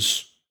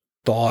 emotions,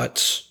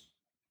 thoughts.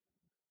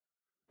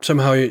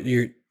 Somehow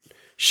your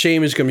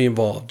shame is going to be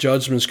involved.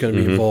 Judgment's going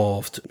to be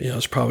involved.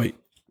 It's probably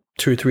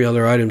 2 or 3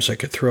 other items I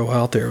could throw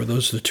out there.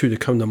 Those are the 2 that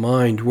come to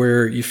mind,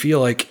 where you feel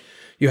like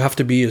you have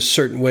to be a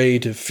certain way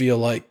to feel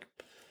like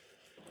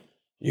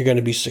you're going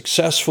to be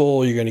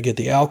successful, you're going to get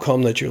the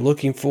outcome that you're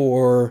looking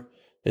for,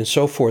 and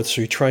so forth.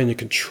 So you're trying to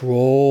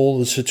control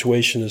the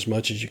situation as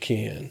much as you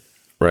can.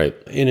 Right.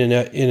 In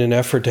an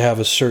effort to have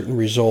a certain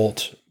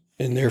result,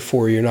 and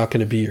therefore you're not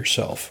going to be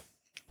yourself.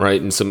 Right.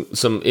 And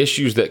some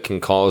issues that can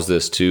cause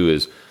this too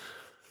is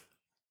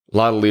a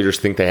lot of leaders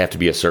think they have to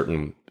be a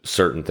certain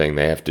thing.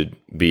 They have to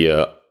be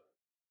a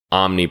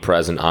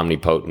omnipresent,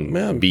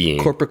 omnipotent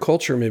being. Corporate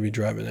culture may be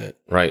driving it.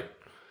 Right.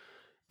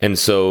 And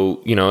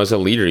so, as a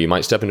leader, you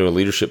might step into a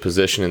leadership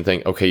position and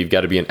think, okay, you've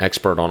got to be an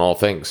expert on all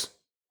things.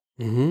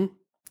 Mm-hmm.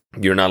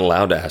 You're not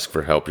allowed to ask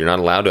for help. You're not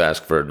allowed to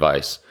ask for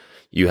advice.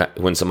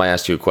 When somebody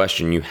asks you a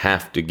question, you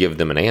have to give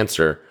them an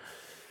answer,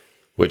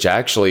 which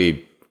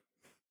actually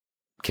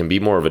can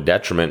be more of a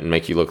detriment and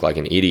make you look like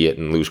an idiot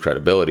and lose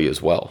credibility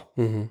as well.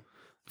 Mm-hmm.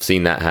 I've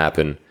seen that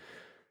happen.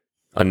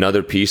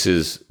 Another piece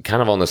is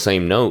kind of on the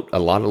same note. A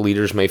lot of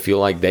leaders may feel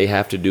like they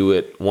have to do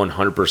it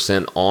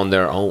 100% on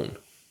their own.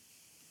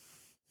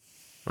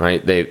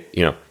 Right?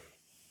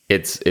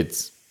 It's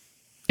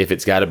if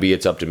it's got to be,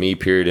 it's up to me,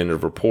 period, end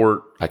of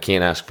report. I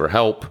can't ask for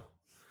help,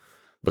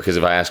 because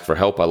if I ask for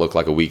help, I look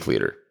like a weak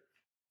leader.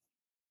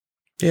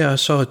 Yeah, I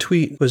saw a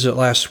tweet, was it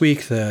last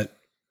week, that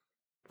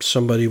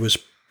somebody was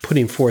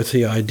putting forth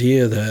the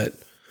idea that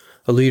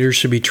a leader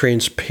should be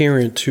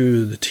transparent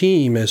to the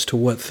team as to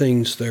what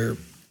things they're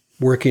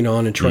working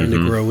on and trying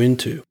to grow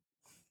into,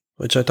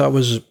 which I thought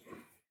was,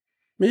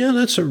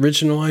 that's an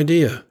original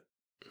idea.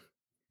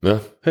 Yeah.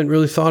 Hadn't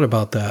really thought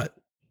about that.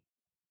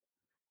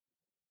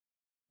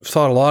 I've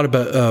thought a lot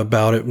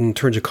about it in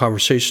terms of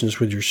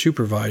conversations with your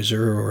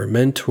supervisor or a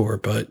mentor,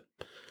 but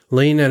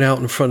laying that out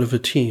in front of a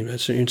team,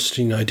 that's an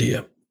interesting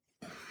idea.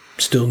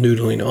 Still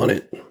noodling on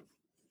it.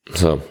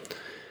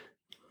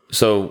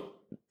 So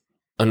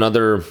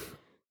another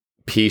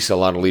piece, a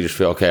lot of leaders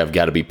feel, okay, I've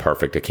got to be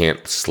perfect. I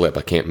can't slip.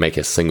 I can't make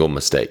a single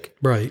mistake.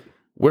 Right.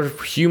 We're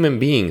human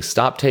beings.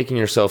 Stop taking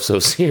yourself so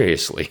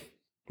seriously.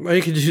 Well,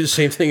 you can do the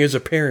same thing as a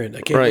parent.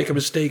 I can't make a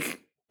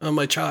mistake on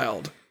my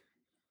child.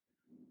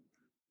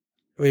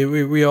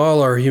 We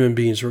all are human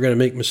beings. We're going to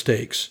make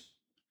mistakes.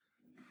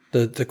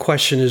 The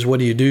question is, what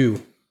do you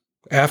do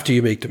after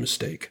you make the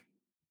mistake?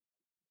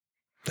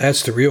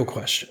 That's the real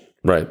question.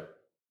 Right.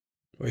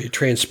 Are you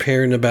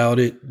transparent about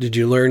it? Did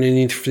you learn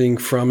anything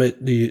from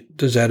it?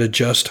 Does that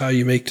adjust how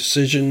you make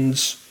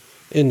decisions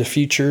in the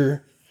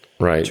future?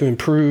 Right. To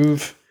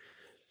improve?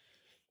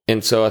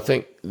 And so I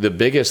think the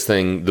biggest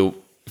thing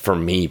for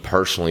me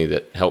personally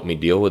that helped me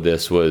deal with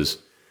this was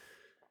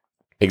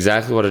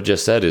exactly what I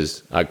just said,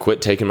 is I quit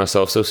taking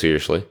myself so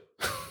seriously.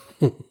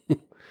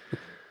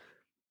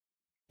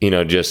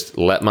 Just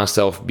let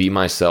myself be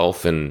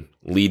myself and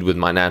lead with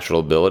my natural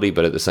ability,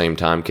 but at the same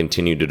time,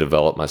 continue to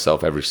develop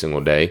myself every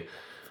single day,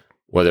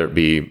 whether it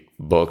be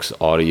books,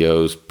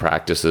 audios,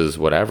 practices,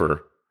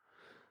 whatever.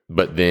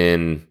 But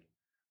then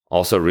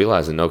also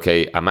realizing,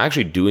 okay, I'm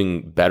actually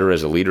doing better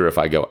as a leader if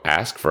I go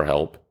ask for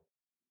help.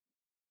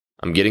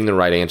 I'm getting the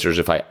right answers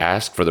if I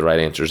ask for the right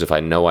answers, if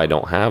I know I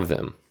don't have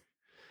them.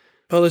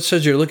 Well, it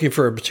says you're looking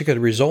for a particular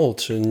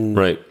result, and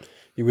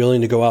you're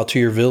willing to go out to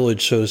your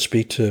village, so to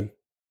speak, to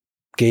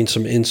gain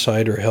some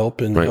insight or help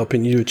in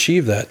helping you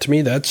achieve that. To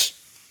me, that's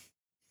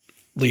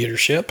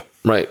leadership.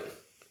 Right.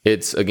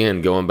 It's,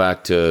 again, going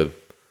back to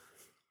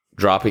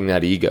dropping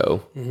that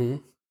ego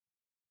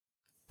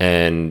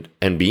and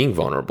being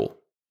vulnerable.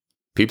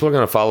 People are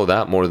going to follow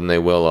that more than they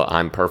will a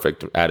I'm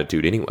perfect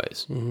attitude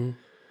anyways.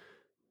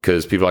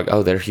 Because people are like,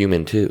 oh, they're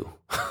human too.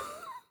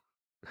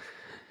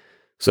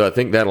 So I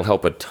think that'll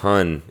help a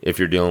ton if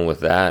you're dealing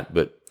with that.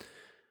 But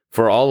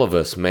for all of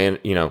us, man,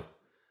 in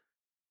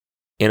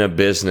a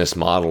business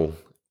model,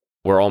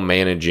 we're all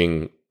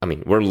managing. I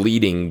mean, we're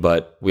leading,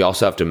 but we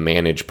also have to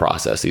manage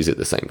processes at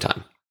the same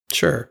time.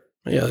 Sure.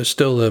 Yeah, there's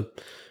still the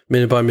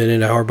minute by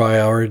minute, hour by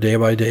hour, day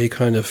by day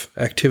kind of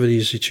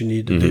activities that you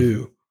need to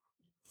do.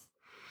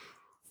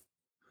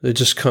 They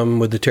just come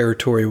with the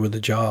territory, with the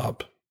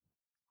job.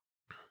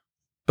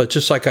 But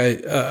just like I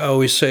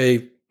always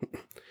say,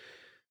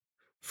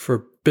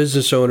 for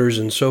business owners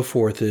and so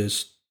forth,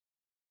 is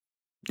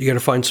you got to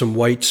find some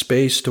white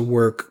space to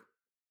work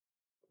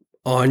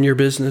on your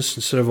business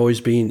instead of always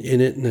being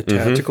in it and the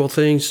tactical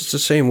things. It's the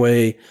same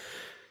way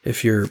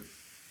if you're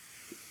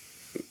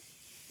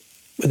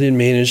within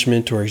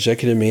management or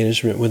executive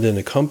management within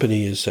a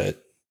company, is that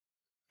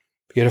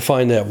You got to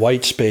find that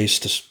white space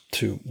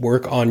to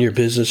work on your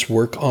business,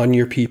 work on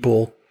your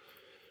people,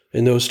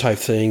 and those type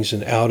things,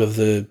 and out of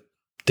the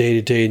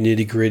day-to-day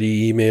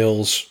nitty-gritty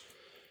emails,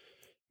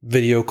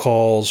 video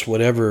calls,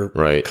 whatever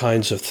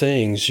kinds of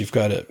things. You've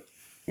got to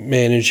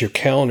manage your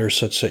calendar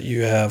such that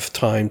you have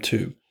time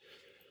to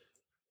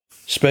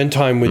spend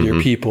time with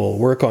your people,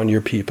 work on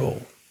your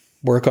people,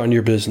 work on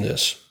your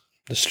business,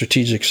 the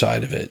strategic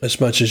side of it, as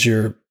much as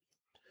your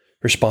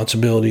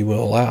responsibility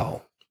will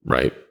allow.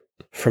 Right.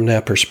 From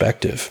that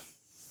perspective.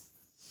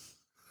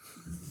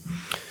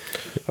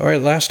 All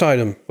right, last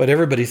item, what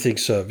everybody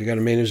thinks of. You got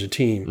to manage a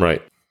team.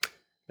 Right.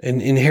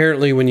 And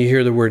inherently, when you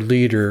hear the word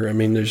leader, I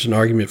mean, there's an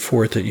argument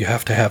for it that you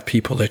have to have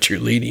people that you're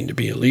leading to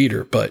be a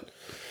leader. But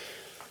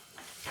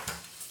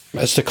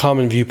that's the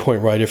common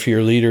viewpoint, right? If you're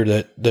a leader,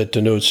 that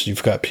denotes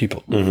you've got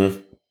people,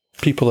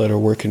 people that are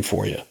working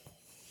for you.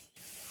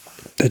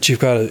 That you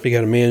got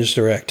to manage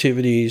their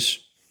activities.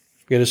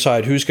 You got to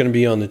decide who's going to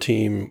be on the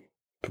team,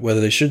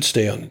 whether they should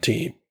stay on the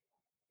team.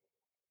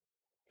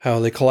 How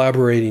are they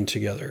collaborating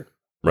together?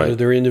 Right. What are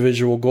their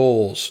individual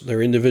goals, their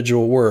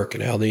individual work,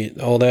 and how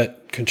all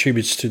that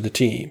contributes to the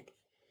team.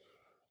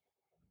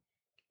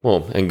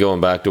 Well, and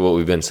going back to what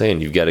we've been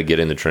saying, you've got to get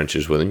in the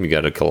trenches with them. You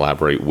got to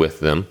collaborate with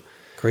them.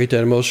 Create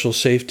that emotional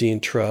safety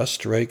and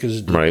trust, right?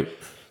 Because the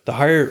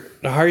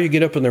higher you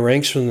get up in the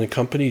ranks within the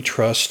company,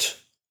 trust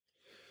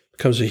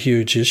becomes a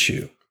huge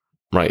issue.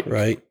 Right.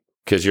 Right.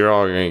 Because you're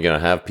all going to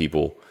have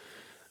people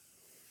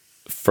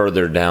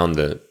further down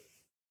the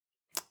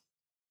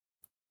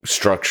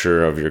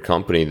structure of your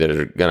company that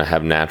are going to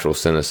have natural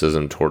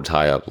cynicism towards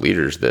high up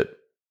leaders that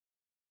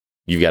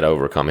you got to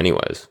overcome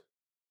anyways.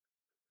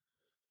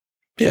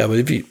 Yeah, but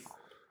if you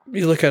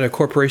look at a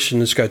corporation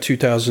that's got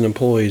 2,000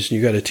 employees and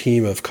you got a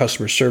team of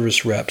customer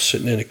service reps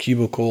sitting in a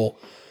cubicle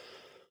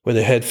with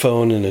a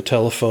headphone and a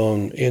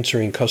telephone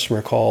answering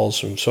customer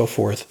calls and so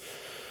forth,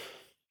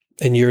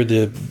 and you're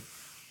the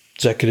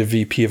executive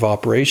VP of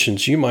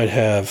operations, you might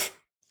have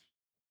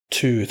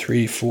 2,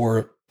 3,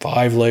 4,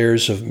 5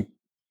 layers of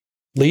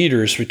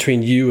leaders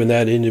between you and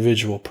that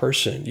individual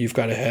person. You've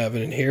got to have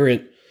an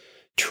inherent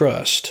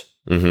trust.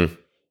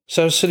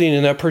 So sitting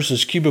in that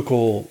person's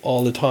cubicle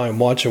all the time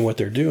watching what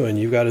they're doing,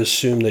 you've got to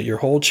assume that your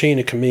whole chain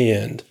of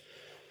command,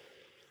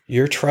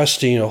 you're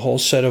trusting a whole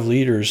set of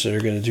leaders that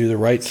are going to do the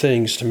right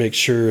things to make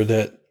sure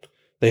that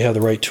they have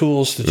the right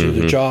tools to do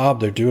the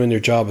job, they're doing their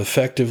job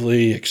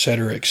effectively, et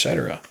cetera, et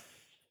cetera.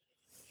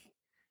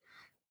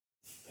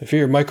 If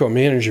you're a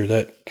micromanager,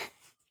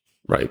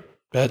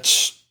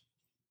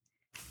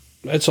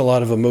 that's a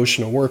lot of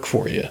emotional work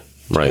for you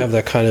to have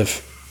that kind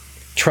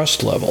of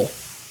trust level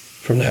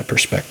from that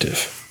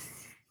perspective.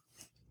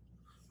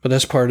 But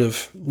that's part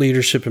of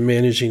leadership and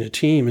managing a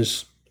team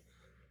is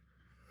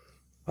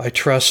I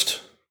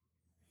trust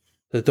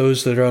that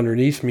those that are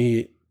underneath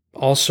me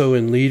also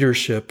in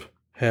leadership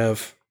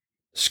have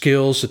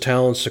skills, the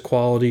talents, the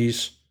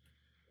qualities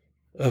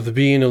of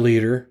being a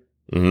leader.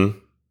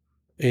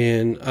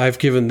 And I've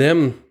given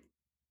them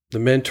the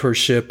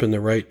mentorship and the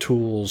right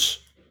tools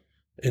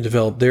and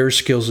develop their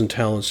skills and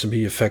talents to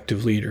be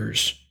effective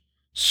leaders,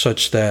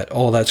 such that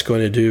all that's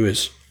going to do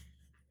is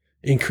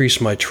increase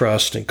my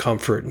trust and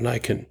comfort, and I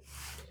can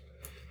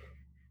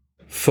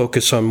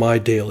focus on my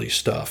daily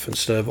stuff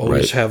instead of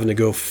always having to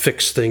go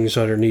fix things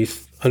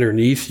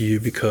underneath you,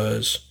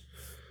 because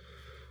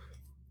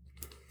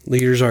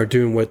leaders aren't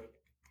doing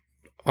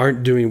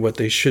what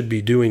they should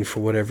be doing for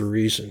whatever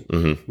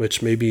reason,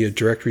 which may be a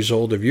direct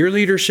result of your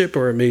leadership,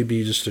 or it may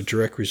be just a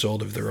direct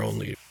result of their own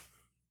leadership.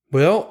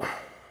 Well,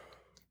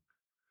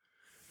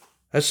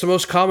 that's the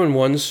most common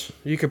ones.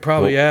 You could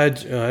probably add,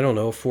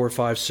 4,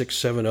 5, 6,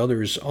 7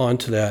 others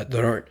onto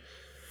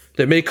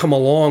that may come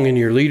along in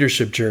your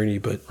leadership journey,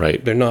 but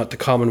they're not the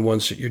common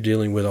ones that you're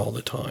dealing with all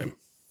the time.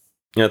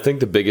 Yeah, I think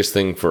the biggest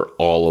thing for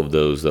all of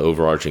those, the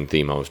overarching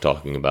theme I was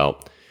talking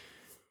about,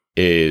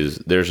 is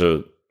there's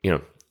a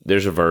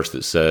verse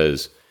that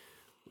says,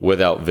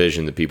 without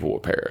vision, the people will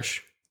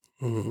perish.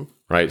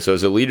 Right? So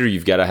as a leader,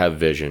 you've got to have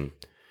vision.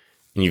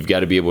 And you've got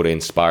to be able to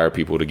inspire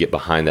people to get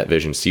behind that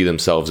vision, see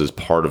themselves as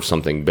part of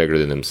something bigger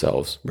than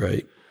themselves.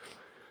 Right.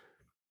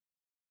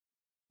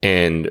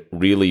 And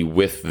really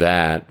with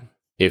that,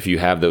 if you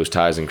have those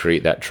ties and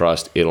create that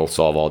trust, it'll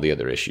solve all the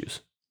other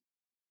issues.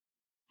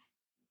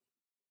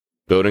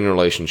 Building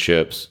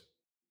relationships,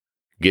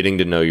 getting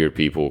to know your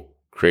people,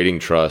 creating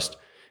trust,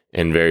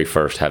 and very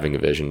first having a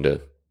vision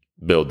to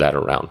build that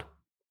around.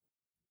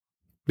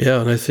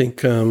 Yeah, and I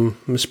think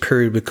this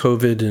period with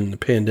COVID and the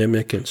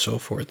pandemic and so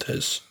forth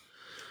has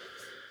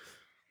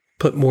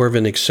put more of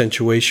an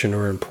accentuation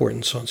or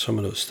importance on some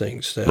of those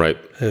things that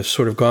have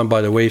sort of gone by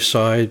the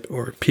wayside,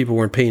 or people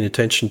weren't paying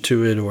attention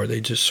to it, or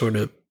they just sort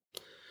of,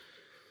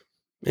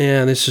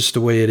 it's just the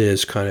way it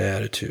is kind of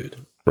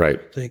attitude. Right.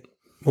 I think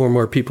more and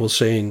more people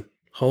saying,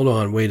 hold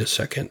on, wait a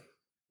second.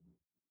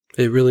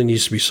 It really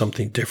needs to be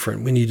something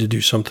different. We need to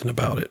do something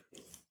about it.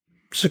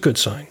 It's a good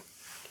sign.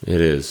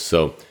 It is.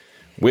 So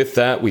with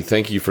that, we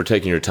thank you for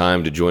taking your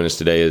time to join us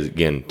today.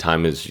 Again,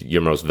 time is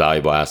your most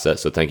valuable asset,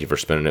 so thank you for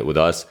spending it with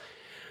us.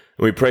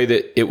 We pray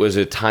that it was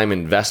a time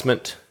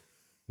investment,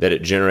 that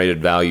it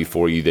generated value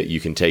for you that you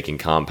can take and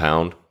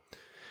compound.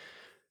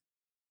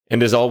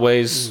 And as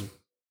always,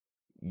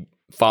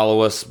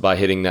 follow us by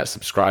hitting that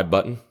subscribe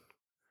button.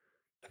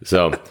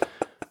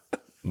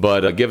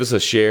 But give us a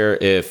share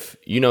if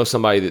you know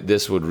somebody that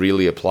this would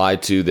really apply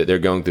to, that they're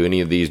going through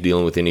any of these,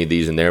 dealing with any of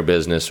these in their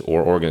business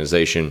or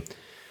organization.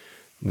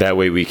 That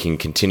way we can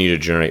continue to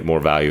generate more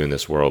value in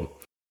this world.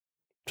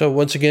 So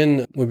once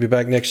again, we'll be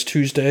back next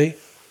Tuesday.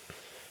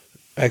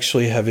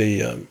 Actually have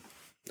a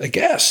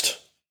guest.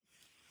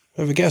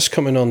 We have a guest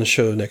coming on the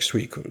show next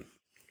week.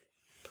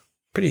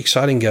 Pretty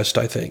exciting guest,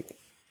 I think.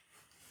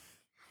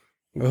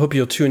 I hope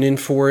you'll tune in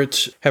for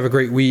it. Have a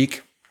great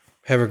week.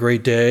 Have a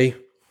great day.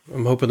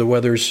 I'm hoping the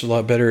weather's a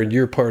lot better in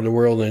your part of the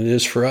world than it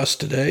is for us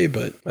today,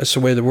 but that's the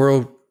way the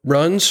world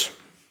runs.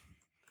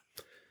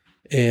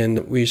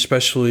 And we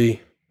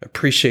especially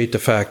appreciate the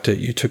fact that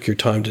you took your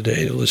time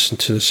today to listen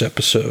to this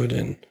episode.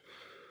 And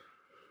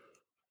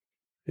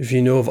if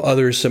you know of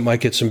others that might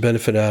get some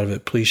benefit out of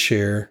it, please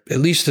share at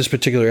least this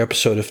particular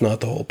episode, if not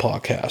the whole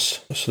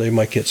podcast, so they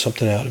might get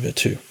something out of it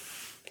too.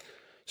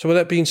 So with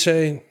that being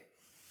said,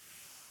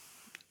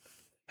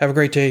 have a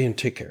great day and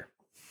take care.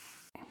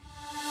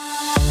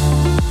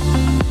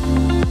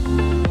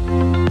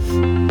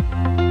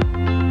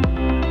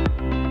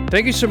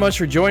 Thank you so much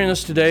for joining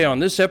us today on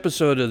this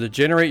episode of the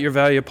Generate Your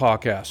Value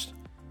podcast.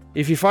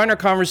 If you find our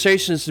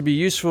conversations to be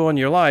useful in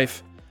your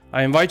life,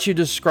 I invite you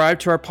to subscribe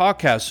to our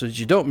podcast so that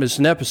you don't miss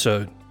an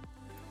episode.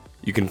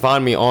 You can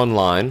find me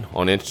online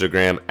on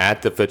Instagram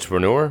at The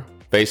Fitchpreneur,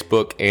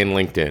 Facebook, and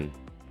LinkedIn.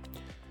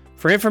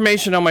 For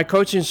information on my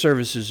coaching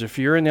services, if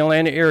you're in the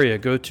Atlanta area,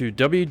 go to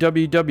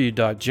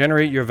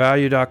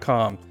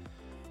www.generateyourvalue.com.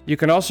 You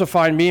can also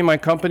find me and my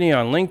company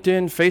on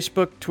LinkedIn,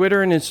 Facebook,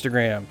 Twitter, and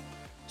Instagram.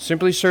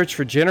 Simply search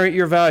for Generate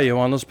Your Value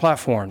on those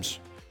platforms.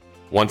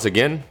 Once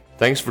again,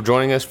 thanks for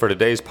joining us for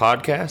today's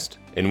podcast,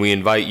 and we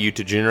invite you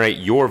to generate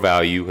your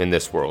value in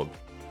this world.